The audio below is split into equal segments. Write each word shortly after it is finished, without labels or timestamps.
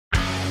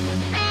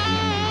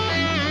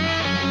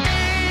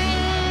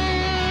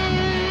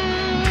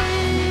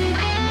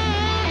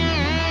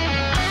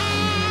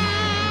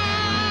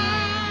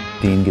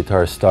Dean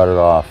Guitars started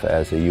off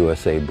as a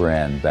USA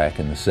brand back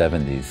in the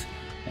 70s,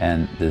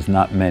 and there's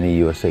not many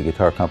USA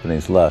guitar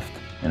companies left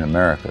in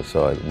America,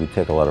 so we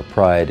take a lot of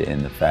pride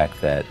in the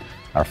fact that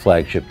our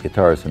flagship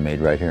guitars are made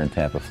right here in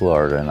Tampa,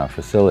 Florida, in our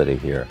facility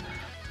here.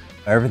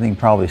 Everything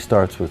probably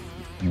starts with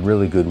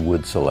really good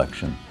wood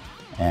selection,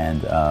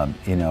 and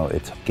you know,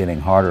 it's getting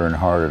harder and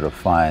harder to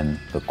find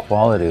the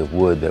quality of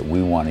wood that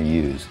we want to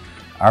use.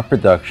 Our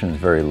production is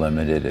very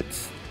limited.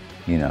 It's,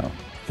 you know,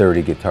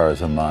 30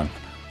 guitars a month.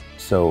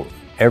 So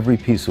every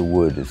piece of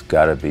wood has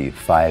got to be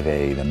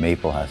 5A. The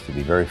maple has to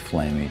be very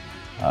flamey.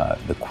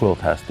 The quilt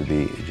has to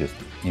be just,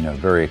 you know,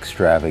 very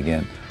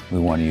extravagant. We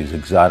want to use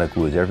exotic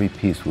woods. Every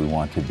piece we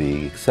want to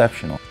be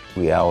exceptional.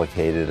 We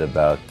allocated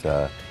about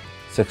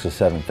 6,000 or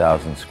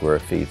 7,000 square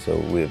feet, so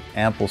we have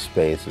ample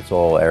space. It's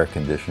all air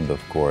conditioned, of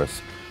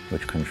course,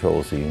 which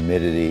controls the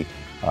humidity.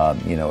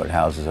 You know, it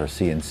houses our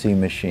CNC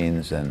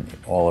machines and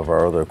all of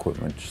our other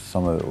equipment,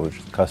 some of it was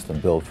custom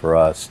built for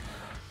us,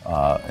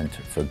 and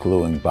for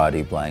gluing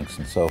body blanks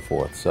and so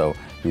forth. So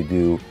we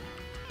do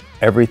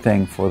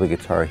everything for the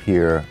guitar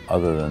here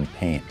other than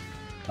paint.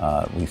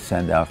 We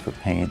send out for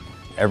paint.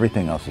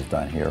 Everything else is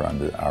done here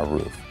under our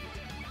roof.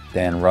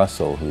 Dan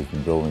Russell, who's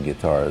been building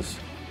guitars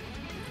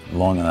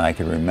longer than I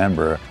can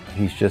remember,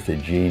 he's just a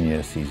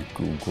genius. He's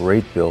a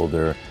great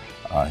builder.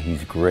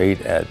 He's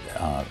great at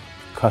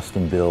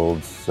custom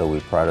builds, so we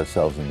pride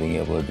ourselves in being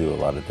able to do a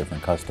lot of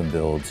different custom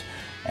builds.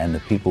 And the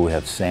people we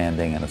have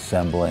sanding and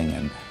assembling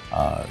and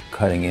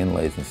cutting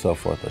inlays and so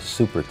forth are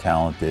super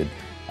talented.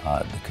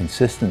 The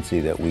consistency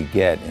that we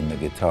get in the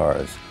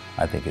guitars,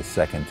 I think, is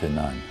second to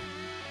none.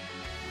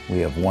 We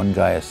have one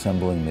guy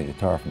assembling the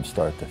guitar from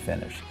start to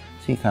finish.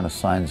 So he kind of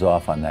signs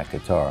off on that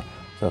guitar.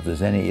 So if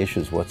there's any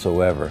issues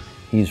whatsoever,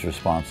 he's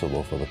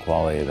responsible for the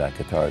quality of that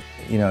guitar.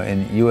 You know,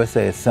 in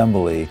USA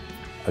Assembly,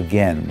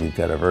 again, we've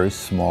got a very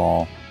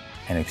small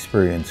and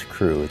experienced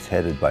crew. It's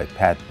headed by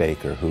Pat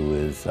Baker, who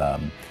has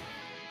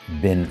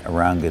been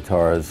around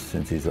guitars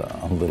since he's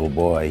a little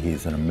boy.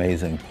 He's an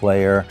amazing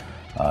player.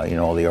 You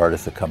know, all the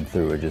artists that come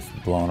through are just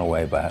blown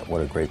away by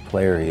what a great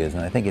player he is.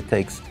 And I think it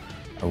takes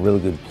a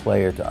really good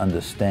player to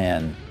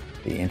understand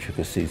the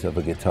intricacies of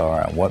a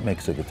guitar and what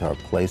makes a guitar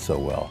play so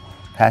well.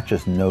 Pat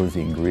just knows the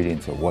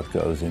ingredients of what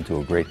goes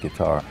into a great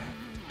guitar.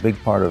 A big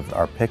part of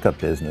our pickup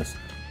business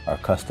are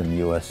custom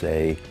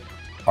USA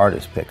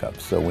artist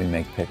pickups. So we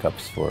make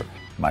pickups for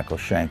Michael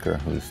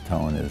Schenker, whose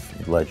tone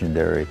is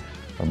legendary,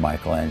 for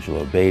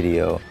Michelangelo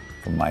Badio,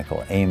 for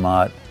Michael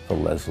Amott, for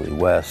Leslie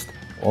West.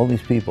 All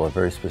these people have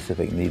very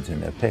specific needs in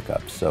their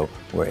pickups, so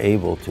we're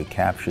able to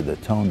capture the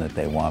tone that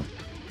they want.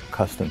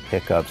 Custom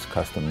pickups,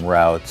 custom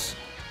routes,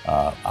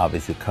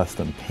 obviously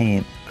custom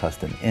paint,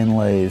 custom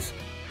inlays.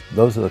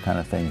 Those are the kind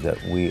of things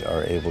that we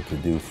are able to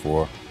do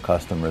for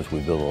customers. We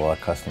build a lot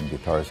of custom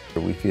guitars.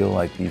 We feel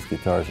like these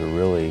guitars are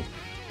really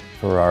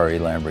Ferrari,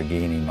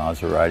 Lamborghini,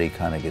 Maserati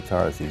kind of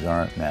guitars. These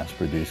aren't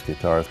mass-produced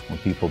guitars. When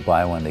people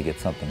buy one, they get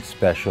something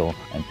special,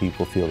 and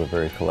people feel they're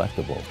very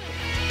collectible.